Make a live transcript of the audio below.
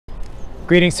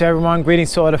Greetings to everyone,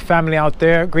 greetings to all the family out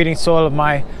there, greetings to all of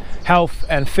my health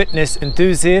and fitness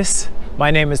enthusiasts.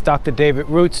 My name is Dr. David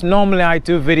Roots. Normally I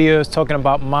do videos talking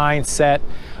about mindset,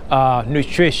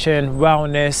 nutrition,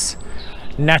 wellness,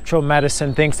 natural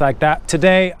medicine, things like that.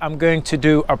 Today I'm going to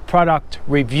do a product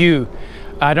review.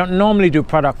 I don't normally do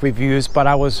product reviews, but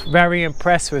I was very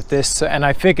impressed with this, and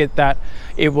I figured that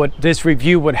this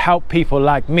review would help people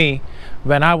like me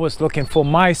when I was looking for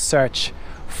my search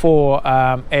for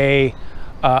a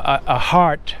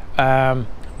heart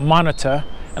monitor,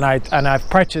 and I've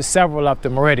purchased several of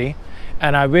them already,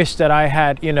 and I wish that I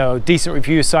had, you know, decent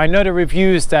reviews. So I know the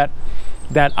reviews that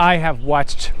I have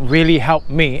watched really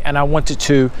helped me, and I wanted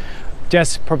to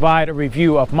just provide a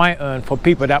review of my own for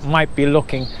people that might be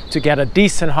looking to get a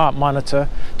decent heart monitor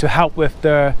to help with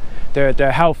their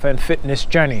health and fitness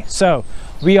journey. So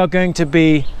we are going to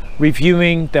be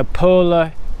reviewing the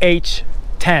Polar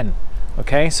H10.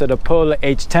 Okay, so the Polar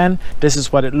H10, this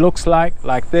is what it looks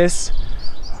like this.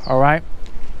 All right,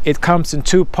 it comes in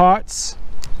two parts.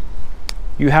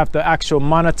 You have the actual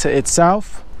monitor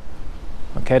itself,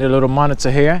 okay, the little monitor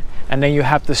here, and then you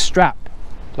have the strap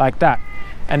like that,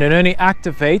 and it only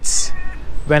activates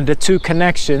when the two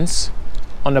connections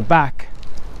on the back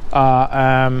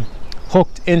are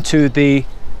hooked into the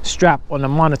strap on the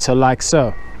monitor like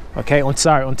so. Okay,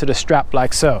 onto the strap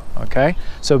like so. Okay,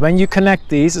 so when you connect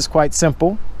these, it's quite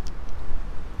simple.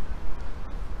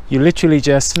 You literally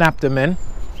just snap them in,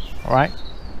 all right,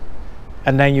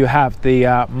 and then you have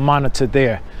the monitor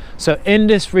there. So in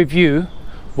this review,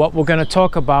 what we're going to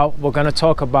talk about,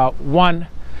 one,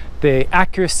 the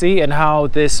accuracy and how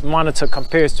this monitor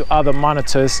compares to other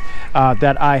monitors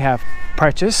that I have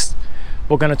purchased.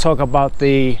 We're going to talk about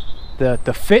the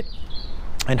fit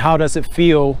and how does it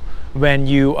feel when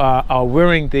you are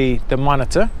wearing the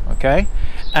monitor, okay?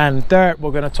 And third,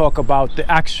 we're going to talk about the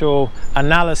actual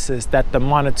analysis that the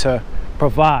monitor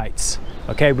provides,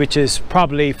 okay, which is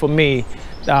probably for me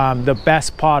the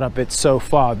best part of it so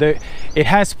far. It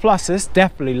has pluses,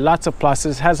 definitely lots of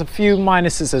pluses, has a few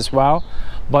minuses as well,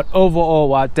 but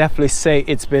overall I'd definitely say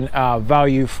it's been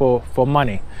value for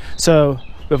money. So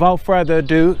without further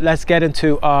ado, let's get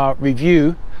into our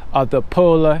review of the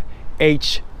Polar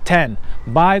H10.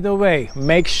 By the way,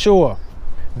 make sure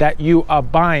that you are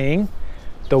buying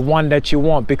the one that you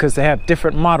want, because they have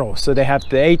different models. So they have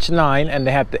the H9 and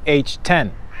they have the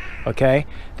H10. Okay,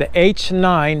 the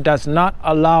H9 does not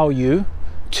allow you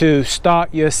to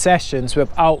start your sessions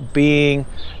without being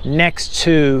next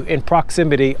to, in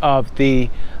proximity of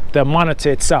the monitor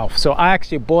itself. So I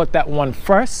actually bought that one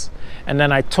first, and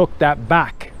then I took that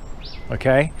back,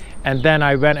 okay, and then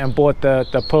I went and bought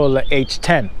the Polar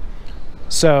H10.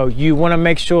 So you want to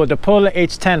make sure the Polar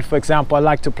H10, for example, I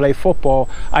like to play football.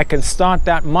 I can start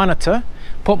that monitor,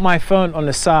 put my phone on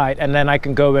the side, and then I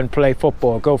can go and play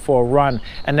football, go for a run.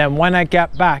 And then when I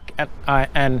get back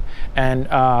and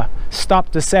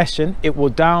stop the session, it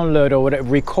will download or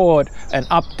record and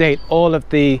update all of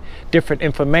the different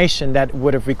information that it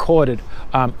would have recorded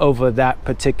over that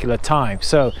particular time.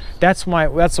 So that's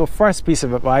the first piece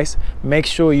of advice. Make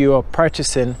sure you are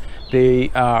purchasing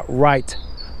the right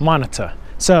monitor.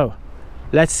 So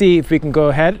let's see if we can go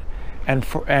ahead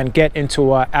and get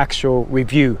into our actual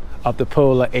review of the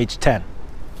Polar H10.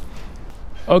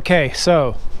 Okay,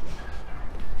 so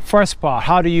first part,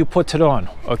 how do you put it on?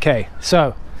 Okay,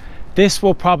 so this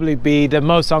will probably be the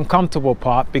most uncomfortable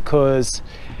part, because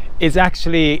it's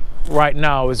actually, right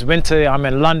now is winter. I'm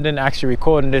in London actually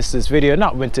recording this video.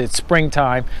 Not winter, it's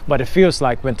springtime, but it feels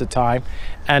like winter time.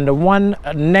 And the one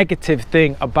negative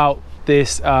thing about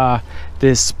this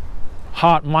this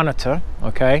heart monitor,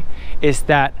 okay, is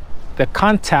that the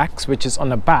contacts, which is on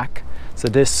the back, so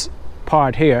this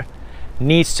part here,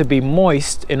 needs to be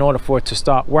moist in order for it to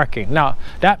start working. Now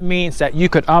that means that you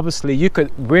could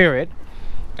wear it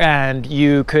and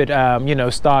you could you know,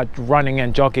 start running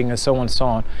and jogging and so on and so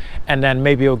on, and then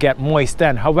maybe it'll get moist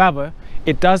then. However,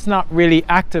 it does not really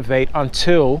activate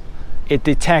until it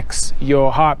detects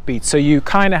your heartbeat. So you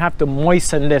kind of have to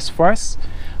moisten this first,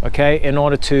 okay, in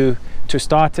order to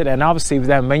start it. And obviously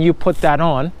then when you put that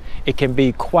on, it can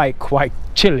be quite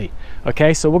chilly.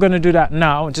 Okay, so we're going to do that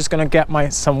now. I'm just going to get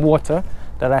some water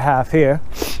that I have here,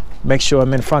 make sure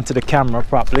I'm in front of the camera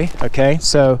properly. Okay,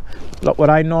 so look, what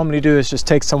I normally do is just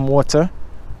take some water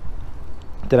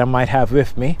that I might have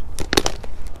with me,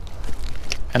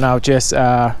 and I'll just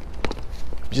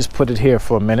put it here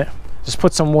for a minute. Just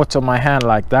put some water on my hand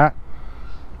like that.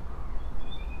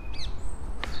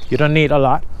 You don't need a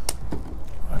lot.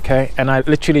 Okay, and I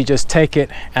literally just take it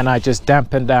and I just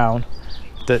dampen down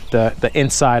the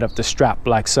inside of the strap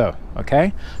like so.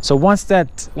 Okay, so once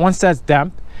that's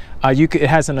damp, it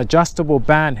has an adjustable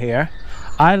band here.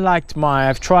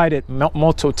 I've tried it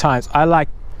multiple times.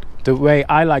 The way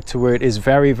I like to wear it is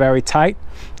very, very tight,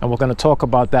 and we're going to talk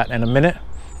about that in a minute.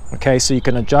 Okay, so you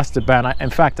can adjust the band. In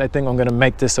fact, I think I'm going to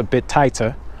make this a bit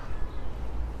tighter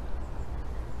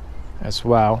as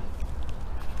well.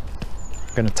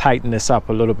 I'm going to tighten this up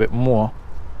a little bit more,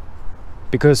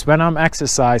 because when I'm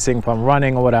exercising, if I'm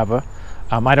running or whatever,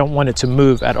 I don't want it to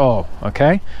move at all.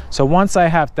 Okay, so once I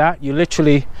have that, you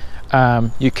literally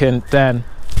you can then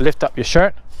lift up your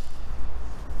shirt.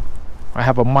 I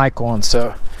have a mic on,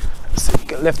 so you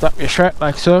can lift up your shirt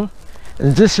like so,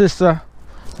 and this is the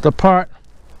part.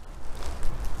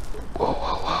 Whoa,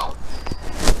 whoa, whoa.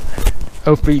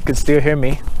 Hopefully you can still hear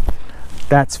me.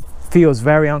 That feels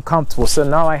very uncomfortable. So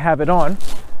now I have it on,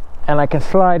 and I can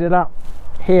slide it up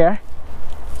here.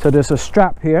 So there's a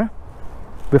strap here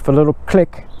with a little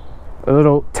click, a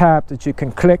little tab that you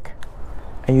can click,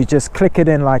 and you just click it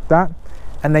in like that,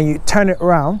 and then you turn it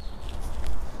around.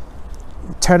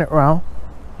 Turn it around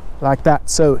like that,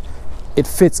 so it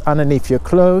fits underneath your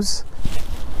clothes.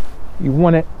 You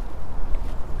want it,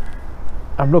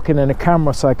 I'm looking in the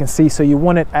camera so I can see, so you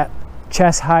want it at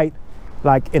chest height,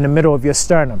 like in the middle of your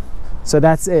sternum. So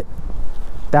that's it.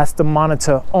 That's the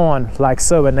monitor on, like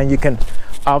so, and then you can,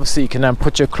 obviously you can then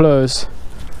put your clothes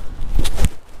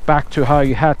back to how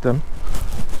you had them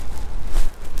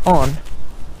on.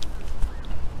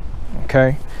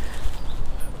 Okay,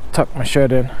 tuck my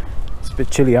shirt in. It's a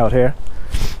bit chilly out here.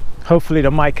 Hopefully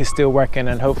the mic is still working,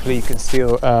 and hopefully you can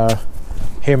still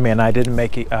hear me and I didn't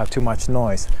make it too much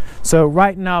noise. So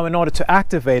right now, in order to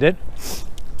activate it,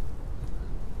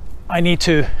 I need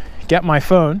to get my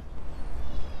phone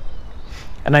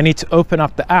and I need to open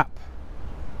up the app.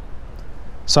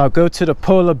 So I'll go to the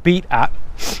Polar Beat app,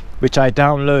 which I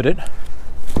downloaded,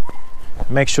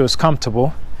 make sure it's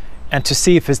comfortable, and to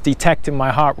see if it's detecting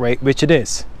my heart rate, which it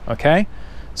is. Okay,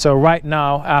 so right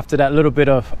now, after that little bit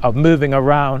of moving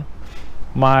around,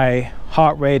 my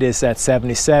heart rate is at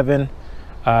 77.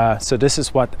 So this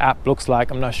is what the app looks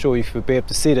like. I'm not sure if you'll be able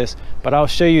to see this, but I'll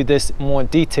show you this more in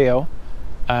detail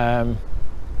a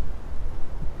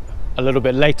little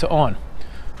bit later on.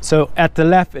 So at the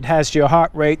left, it has your heart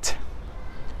rate,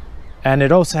 and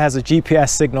it also has a GPS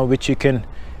signal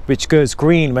which goes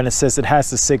green when it says it has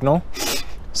the signal.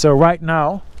 So right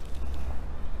now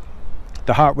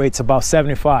the heart rate's about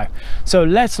 75. So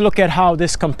let's look at how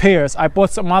this compares. I bought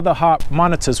some other heart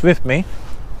monitors with me,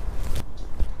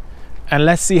 and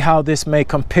let's see how this may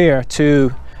compare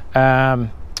to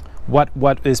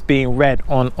what is being read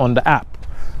on the app.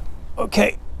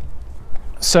 Okay,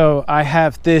 so I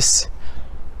have this,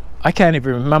 I can't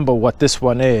even remember what this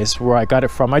one is, where I got it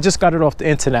from. I just got it off the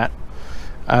internet.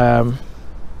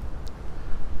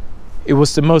 It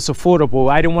was the most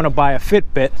affordable. I didn't want to buy a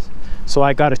Fitbit, so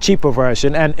I got a cheaper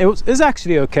version, and it's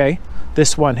actually okay,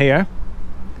 this one here.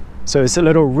 So it's a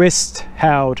little wrist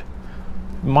held,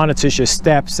 monitors your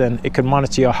steps, and it can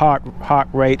monitor your heart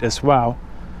rate as well.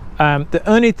 The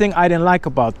only thing I didn't like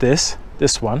about this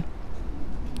one,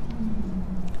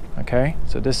 okay,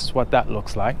 so this is what that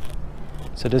looks like.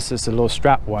 So this is the little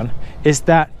strap one, is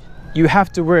that you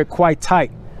have to wear it quite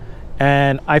tight,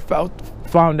 and I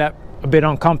found that a bit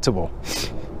uncomfortable.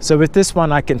 So with this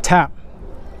one, I can tap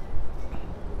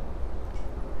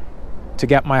to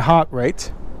get my heart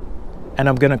rate, and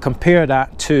I'm going to compare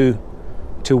that to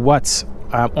what's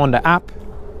on the app.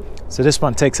 So this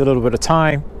one takes a little bit of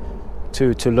time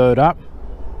to load up.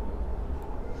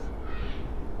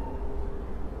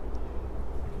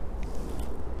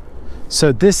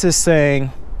 So this is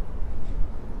saying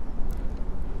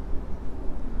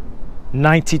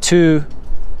 92,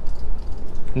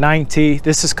 90.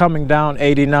 This is coming down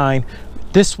 89.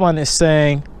 This one is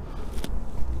saying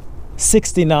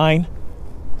 69.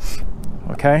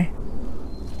 Okay.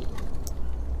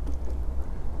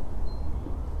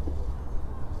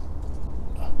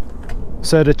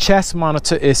 So the chest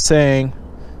monitor is saying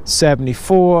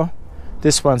 74.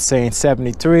 This one's saying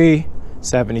 73,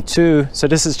 72. So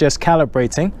this is just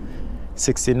calibrating.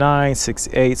 69,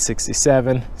 68,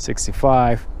 67,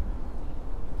 65.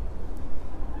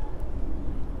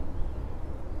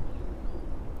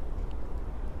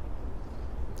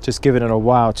 Just giving it a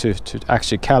while to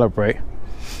actually calibrate.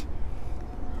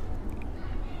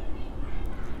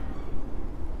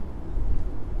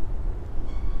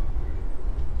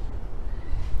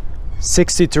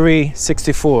 $63,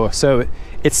 $64. So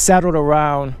it's settled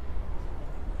around,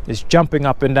 it's jumping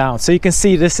up and down. So you can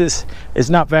see this is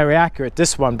not very accurate,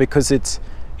 this one, because it's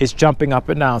jumping up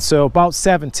and down. So about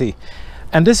 70.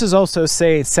 And this is also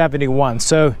saying 71.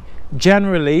 So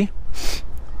generally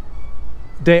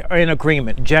they are in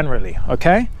agreement generally,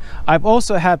 okay? I've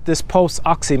also had this pulse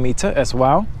oximeter as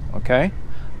well, okay?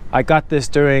 I got this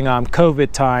during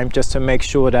COVID time just to make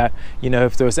sure that, you know,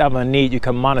 if there was ever a need, you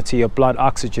can monitor your blood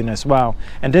oxygen as well.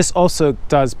 And this also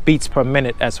does beats per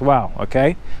minute as well,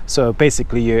 okay? So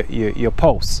basically your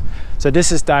pulse. So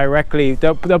this is directly,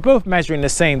 they're both measuring the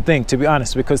same thing, to be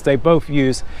honest, because they both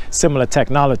use similar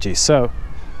technology. So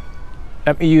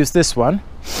let me use this one.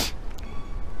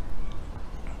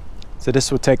 So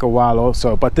this will take a while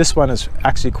also, but this one is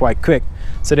actually quite quick.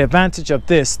 So the advantage of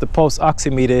this, the pulse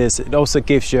oximeter, is it also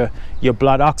gives you your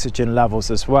blood oxygen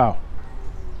levels as well.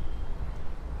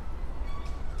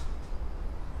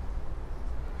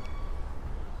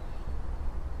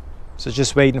 So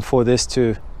just waiting for this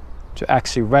to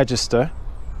actually register.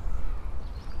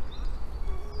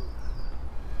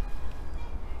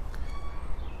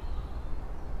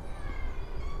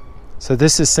 So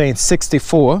this is saying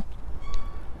 64.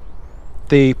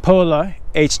 The Polar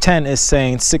H10 is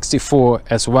saying 64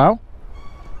 as well.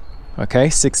 Okay,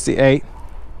 68,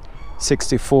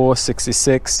 64,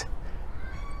 66.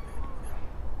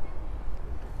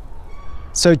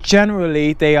 So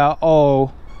generally they are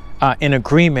all in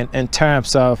agreement in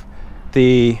terms of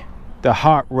the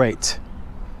heart rate.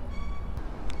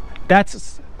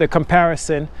 That's the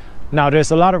comparison. Now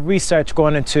there's a lot of research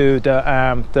going into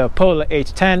the Polar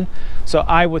H10, so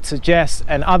I would suggest,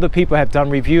 and other people have done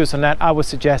reviews on that, I would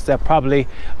suggest that probably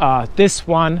this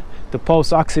one, the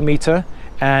pulse oximeter,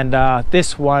 and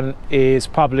this one is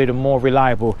probably the more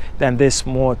reliable than this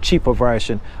more cheaper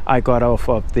version I got off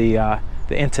of the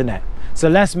internet. So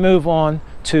let's move on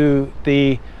to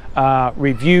the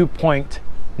review point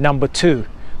number 2,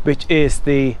 which is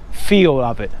the feel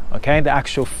of it, okay? The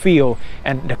actual feel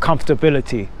and the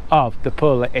comfortability of the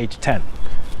Polar H10.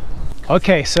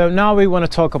 Okay, so now we want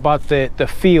to talk about the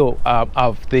feel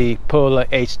of the Polar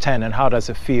H10 and how does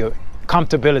it feel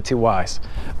comfortability wise.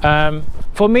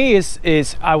 For me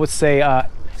is I would say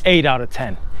 8 out of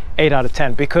 10. 8 out of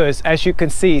 10, because as you can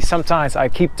see, sometimes I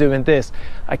keep doing this.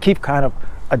 I keep kind of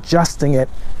adjusting it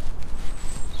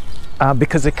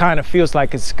because it kind of feels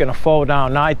like it's gonna fall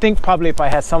down. Now I think probably if I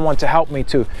had someone to help me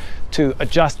to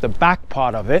adjust the back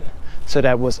part of it so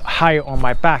that it was higher on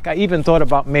my back. I even thought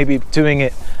about maybe doing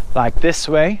it like this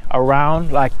way,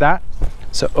 around like that,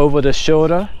 so over the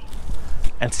shoulder,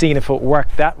 and seeing if it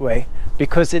worked that way,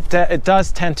 because it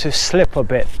does tend to slip a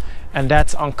bit, and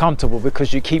that's uncomfortable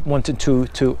because you keep wanting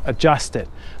to adjust it,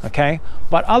 okay?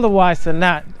 But otherwise than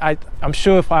that, I'm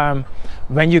sure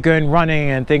when you're going running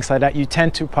and things like that, you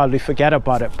tend to probably forget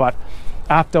about it, but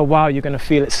after a while you're going to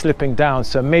feel it slipping down.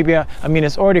 So maybe I mean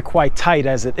it's already quite tight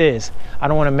as it is. I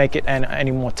don't want to make it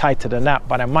any more tighter than that,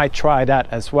 but I might try that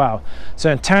as well. So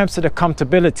in terms of the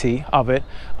comfortability of it,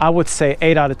 I would say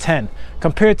 8 out of 10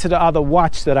 compared to the other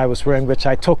watch that I was wearing, which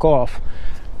I took off.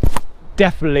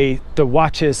 Definitely the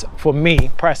watches, for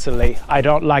me personally, I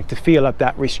don't like the feel of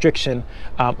that restriction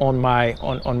on my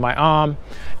arm.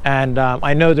 And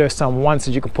I know there's some ones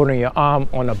that you can put on your arm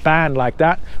on a band like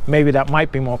that. Maybe that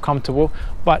might be more comfortable.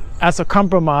 But as a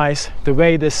compromise, the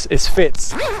way this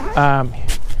fits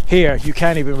here, you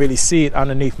can't even really see it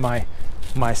underneath my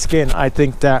skin. I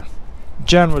think that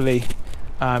generally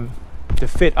the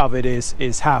fit of it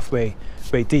is halfway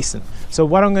decent. So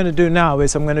what I'm going to do now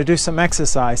is I'm going to do some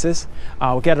exercises.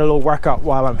 I'll get a little workout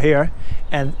while I'm here,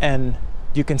 and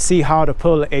you can see how the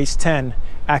Polar H10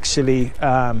 actually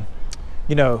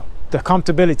you know, the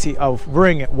comfortability of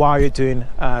wearing it while you're doing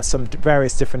some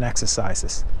various different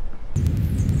exercises.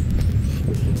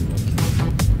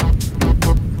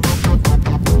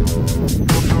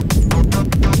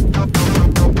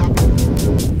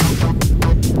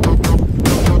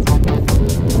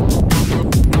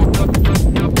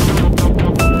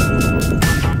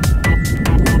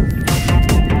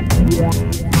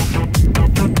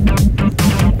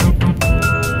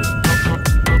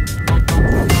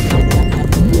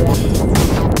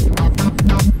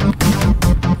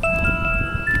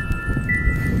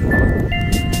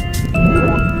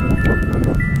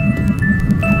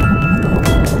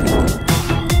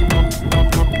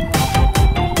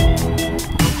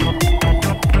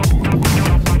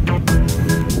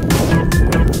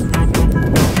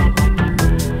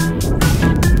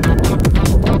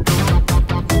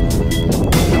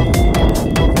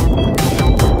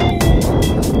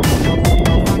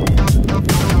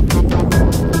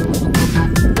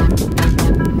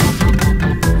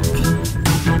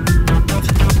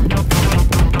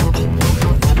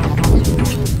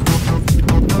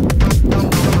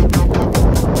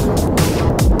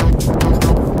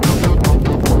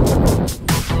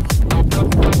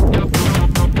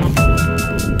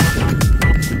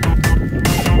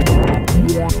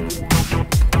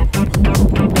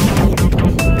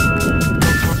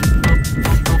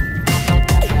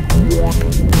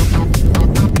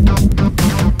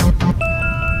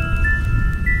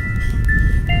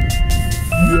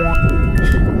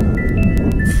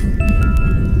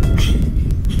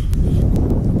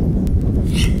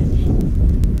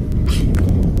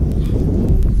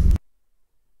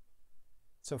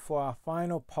 for our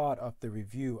final part of the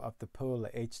review of the Polar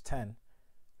H10,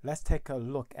 let's take a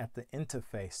look at the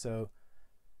interface. So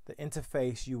the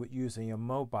interface you would use in your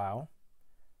mobile,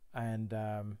 and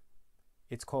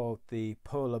it's called the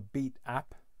Polar Beat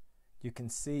app. You can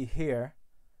see here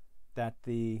that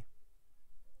the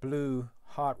blue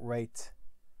heart rate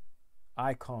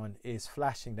icon is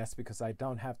flashing. That's because I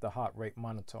don't have the heart rate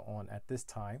monitor on at this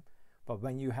time. But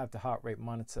when you have the heart rate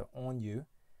monitor on you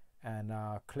and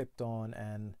clipped on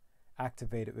and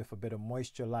activated with a bit of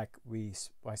moisture like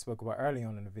I spoke about earlier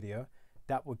on in the video,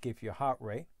 that will give you heart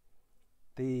rate.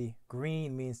 The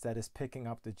green means that it's picking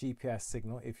up the GPS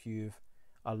signal if you've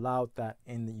allowed that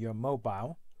in your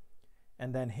mobile.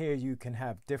 And then here you can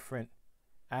have different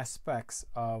aspects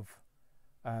of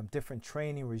different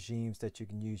training regimes that you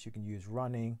can use. You can use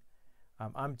running.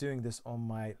 I'm doing this on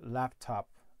my laptop.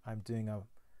 I'm doing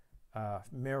a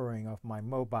mirroring of my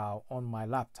mobile on my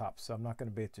laptop, so I'm not going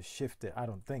to be able to shift it, I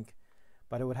don't think.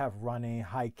 But it would have running,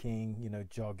 hiking, you know,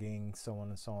 jogging, so on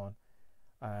and so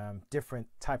on. Different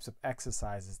types of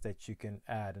exercises that you can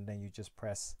add, and then you just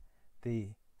press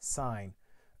the sign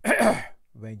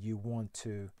when you want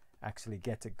to actually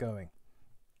get it going.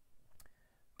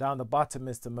 Down the bottom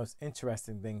is the most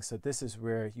interesting thing. So this is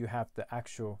where you have the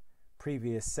actual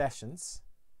previous sessions.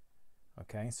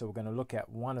 Okay, so we're going to look at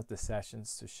one of the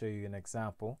sessions to show you an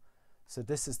example. So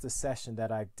this is the session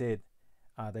that I did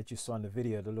that you saw in the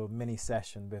video, the little mini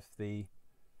session with the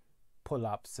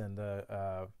pull-ups and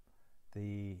the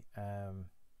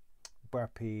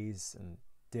burpees and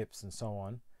dips and so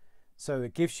on. So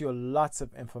it gives you lots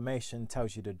of information,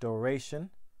 tells you the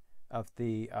duration of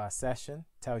the session,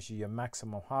 tells you your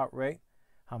maximum heart rate,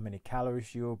 how many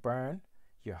calories you will burn,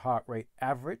 your heart rate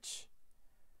average,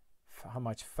 how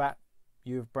much fat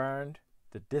you've burned,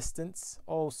 the distance,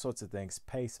 all sorts of things,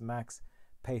 pace max,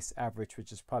 pace average,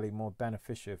 which is probably more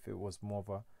beneficial if it was more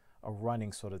of a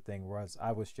running sort of thing, whereas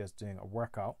I was just doing a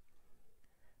workout.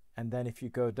 And then if you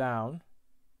go down,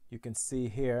 you can see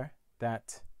here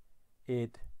that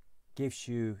it gives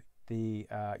you the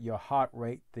your heart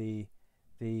rate, the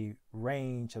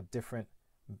range of different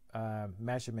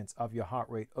measurements of your heart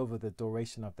rate over the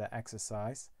duration of the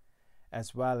exercise,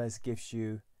 as well as gives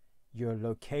you your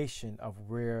location of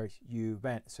where you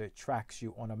went. So it tracks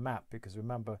you on a map, because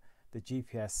remember the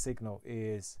GPS signal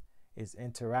is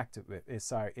interactive with,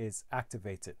 is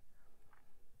activated.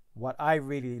 What I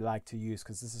really like to use,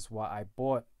 because this is why I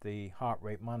bought the heart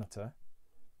rate monitor,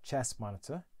 chest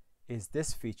monitor, is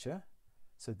this feature.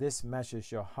 So this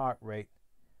measures your heart rate.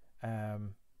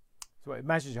 So it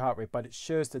measures your heart rate, but it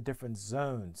shows the different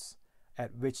zones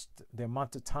at which the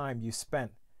amount of time you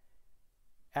spent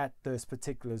at those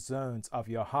particular zones of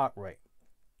your heart rate.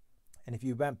 And if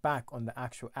you went back on the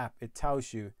actual app, it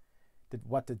tells you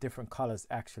what the different colors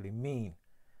actually mean.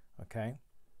 Okay,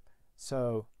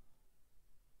 so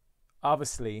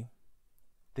obviously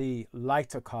the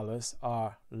lighter colors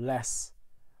are less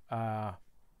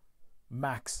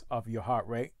max of your heart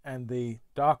rate, and the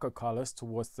darker colors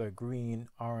towards the green,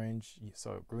 orange,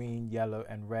 so green, yellow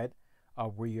and red, are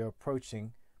where you're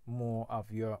approaching more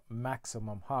of your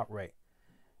maximum heart rate.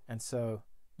 And so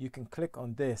you can click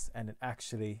on this and it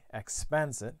actually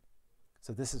expands it.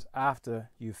 So this is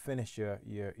after you finish your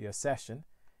session,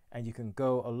 and you can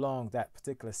go along that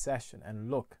particular session and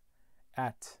look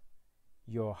at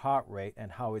your heart rate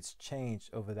and how it's changed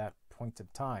over that point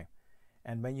of time.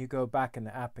 And when you go back in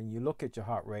the app and you look at your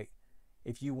heart rate,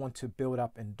 if you want to build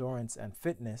up endurance and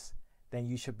fitness, then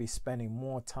you should be spending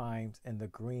more time in the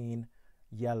green,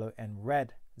 yellow and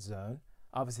red zone.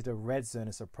 Obviously the red zone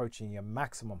is approaching your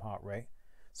maximum heart rate,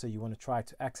 so you want to try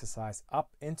to exercise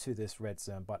up into this red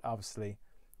zone, but obviously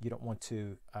you don't want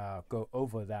to go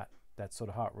over that sort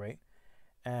of heart rate.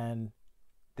 And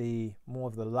the more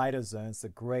of the lighter zones, the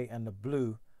gray and the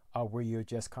blue, are where you're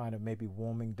just kind of maybe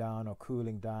warming down or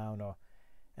cooling down,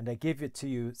 and they give it to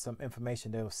you some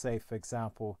information. They'll say, for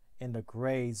example, in the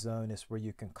gray zone is where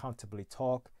you can comfortably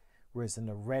talk, whereas in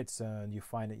the red zone you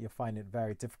find it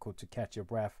very difficult to catch your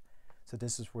breath. So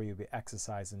this is where you'll be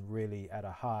exercising really at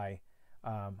a high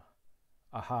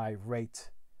rate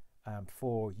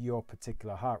for your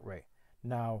particular heart rate.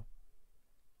 Now,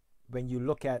 when you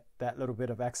look at that little bit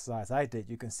of exercise I did,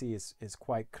 you can see it's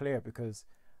quite clear, because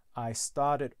I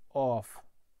started off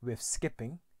with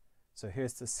skipping. So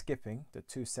here's the skipping, the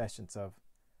 2 sessions of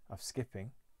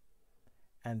skipping.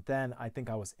 And then I think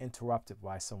I was interrupted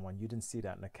by someone. You didn't see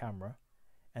that in the camera.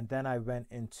 And then I went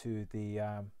into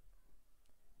the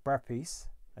burpees.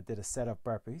 I did a set of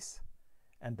burpees,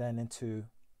 and then into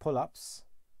pull-ups,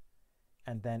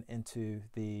 and then into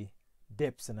the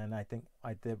dips, and then I think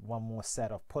I did one more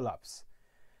set of pull-ups.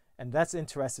 And that's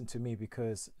interesting to me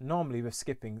because normally with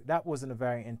skipping, that wasn't a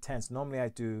very intense. Normally I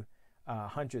do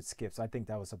 100 skips. I think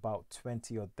that was about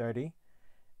 20 or 30,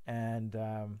 and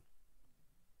a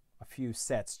few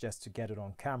sets just to get it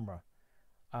on camera.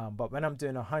 But when I'm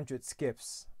doing 100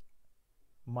 skips,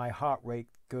 my heart rate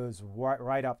goes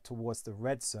right up towards the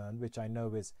red zone, which I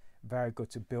know is very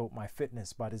good to build my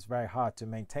fitness, but it's very hard to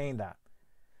maintain that.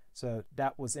 So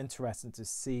that was interesting to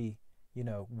see, you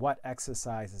know, what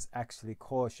exercises actually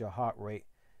cause your heart rate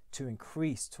to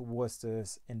increase towards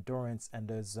those endurance and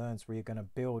those zones where you're going to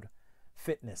build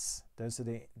fitness. Those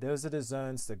are the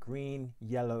zones, the green,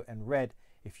 yellow, and red.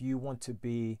 If you want to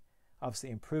be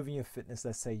obviously improving your fitness,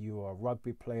 let's say you are a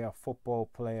rugby player, a football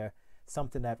player,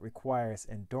 something that requires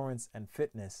endurance and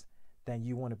fitness, then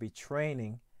you want to be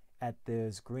training at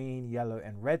those green, yellow,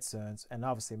 and red zones, and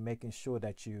obviously making sure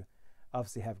that you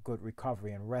obviously have good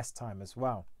recovery and rest time as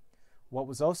well. What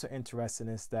was also interesting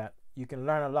is that you can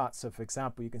learn a lot. So for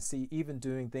example, you can see even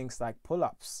doing things like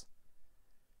pull-ups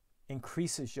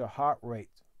increases your heart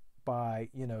rate by,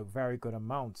 you know, very good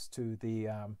amounts to the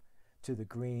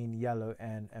green, yellow,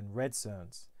 and red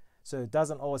zones. So it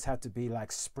doesn't always have to be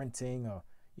like sprinting or,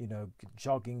 you know,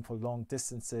 jogging for long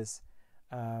distances.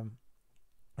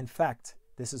 In fact,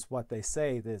 this is what they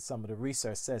say, that some of the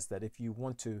research says that if you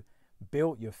want to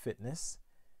build your fitness,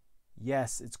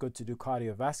 yes, it's good to do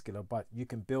cardiovascular, but you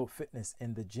can build fitness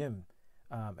in the gym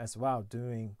as well,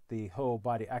 doing the whole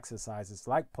body exercises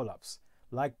like pull-ups,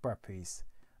 like burpees,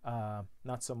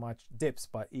 not so much dips,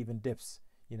 but even dips,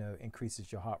 you know,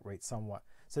 increases your heart rate somewhat.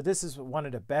 So this is one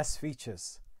of the best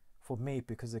features for me,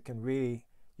 because you can really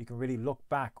look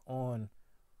back on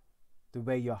the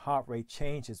way your heart rate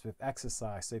changes with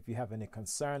exercise. So if you have any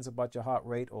concerns about your heart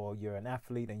rate, or you're an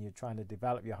athlete and you're trying to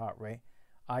develop your heart rate,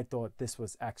 I thought this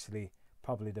was actually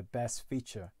probably the best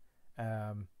feature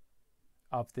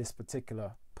of this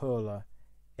particular Polar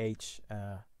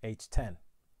H10.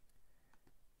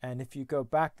 And if you go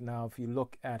back now, if you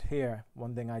look at here,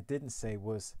 one thing I didn't say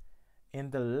was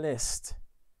in the list,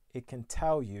 it can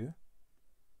tell you,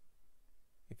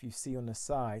 if you see on the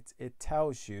side, it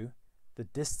tells you the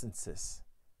distances,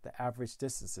 the average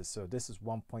distances. So this is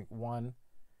 1.1,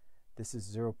 this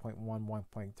is 0.1,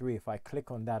 1.3. If I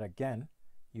click on that again,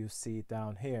 you see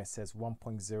down here it says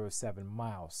 1.07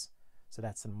 miles. So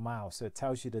that's in miles. So it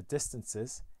tells you the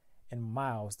distances in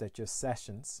miles that your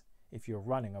sessions, if you're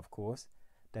running of course,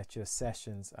 that your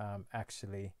sessions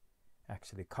actually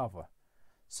cover.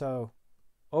 So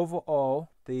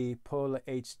overall, the Polar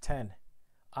H10,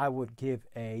 I would give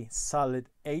a solid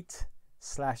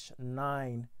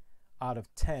 8/9 out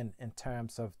of 10 in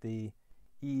terms of the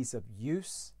ease of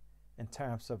use, in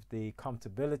terms of the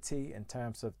comfortability, in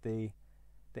terms of the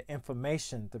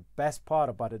information. The best part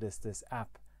about it is this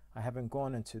app. I haven't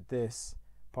gone into this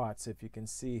part, so if you can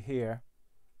see here,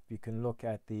 you can look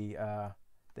at the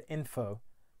info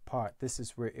part. This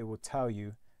is where it will tell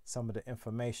you some of the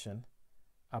information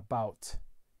about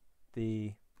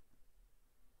the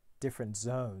different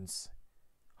zones.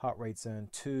 Heart rate zone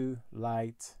 2,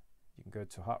 light. You can go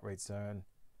to heart rate zone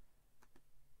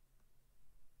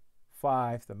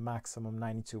 5, the maximum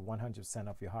 90 to 100%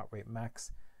 of your heart rate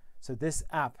max. So this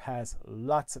app has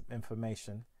lots of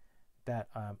information that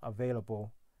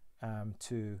available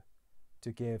to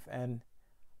give, and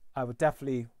I would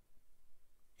definitely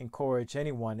encourage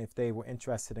anyone, if they were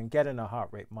interested in getting a heart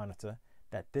rate monitor,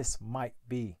 that this might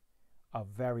be a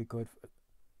very good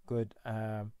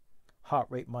heart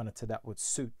rate monitor that would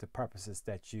suit the purposes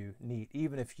that you need,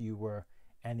 even if you were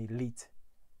an elite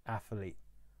athlete.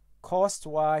 Cost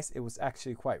wise, it was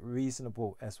actually quite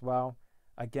reasonable as well.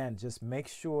 Again, just make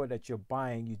sure that you're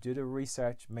buying, you do the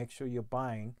research, make sure you're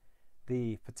buying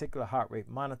the particular heart rate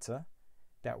monitor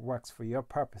that works for your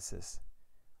purposes.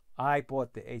 I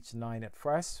bought the H9 at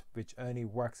first, which only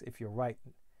works if you're right,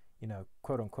 you know,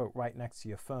 quote unquote, right next to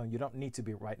your phone. You don't need to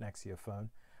be right next to your phone,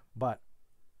 but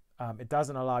it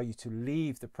doesn't allow you to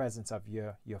leave the presence of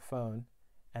your phone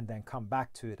and then come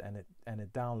back to it and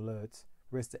it downloads,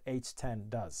 whereas the H10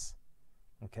 does.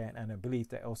 Okay, and I believe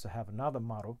they also have another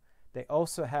model. They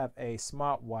also have a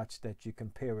smartwatch that you can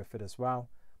pair with it as well,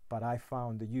 but I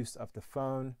found the use of the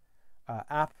phone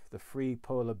app, the free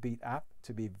Polar Beat app,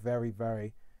 to be very,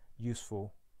 very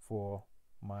useful for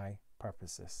my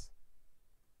purposes.